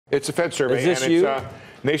It's a Fed survey. Is this and you? It's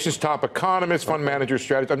nation's top economists, fund managers,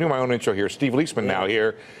 strategists. I'm doing my own intro here. Steve Liesman now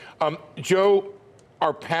here. Joe,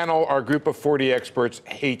 our panel, our group of 40 experts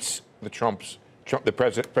hates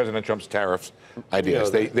President Trump's tariffs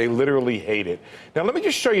ideas. They literally hate it. Now, let me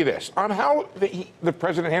just show you this on how the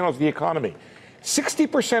president handles the economy.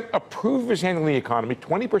 60% approve of his handling the economy,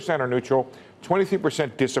 20% are neutral,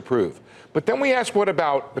 23% disapprove. But then we ask, what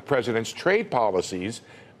about the president's trade policies?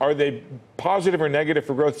 Are they positive or negative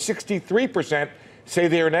for growth? 63% say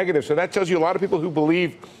they are negative. So that tells you a lot of people who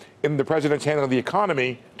believe in the president's handling of the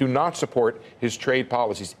economy do not support his trade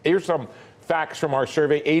policies. Here's some facts from our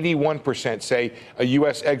survey. 81% say a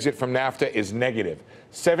U.S. exit from NAFTA is negative.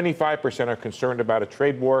 75% are concerned about a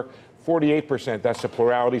trade war. 48%, that's the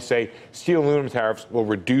plurality, say steel and aluminum tariffs will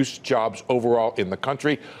reduce jobs overall in the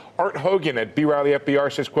country. Art Hogan at B. Riley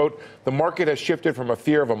FBR says, quote, the market has shifted from a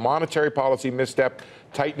fear of a monetary policy misstep,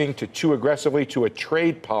 tightening to too aggressively, to a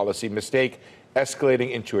trade policy mistake,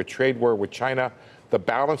 escalating into a trade war with China. The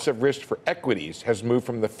balance of risk for equities has moved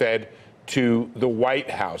from the Fed to the White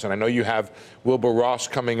House. And I know you have Wilbur Ross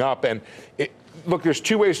coming up. And look, there's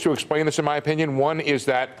two ways to explain this, in my opinion. One is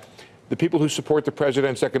that the people who support the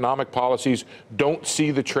president's economic policies don't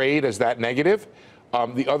see the trade as that negative.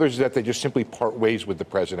 The other is that they just simply part ways with the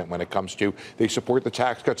president when it comes to, they support the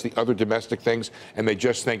tax cuts, the other domestic things, and they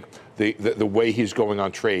just think the way he's going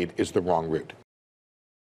on trade is the wrong route.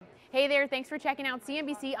 Hey there, thanks for checking out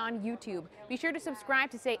CNBC on YouTube. Be sure to subscribe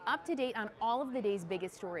to stay up to date on all of the day's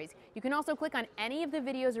biggest stories. You can also click on any of the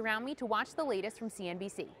videos around me to watch the latest from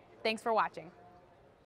CNBC. Thanks for watching.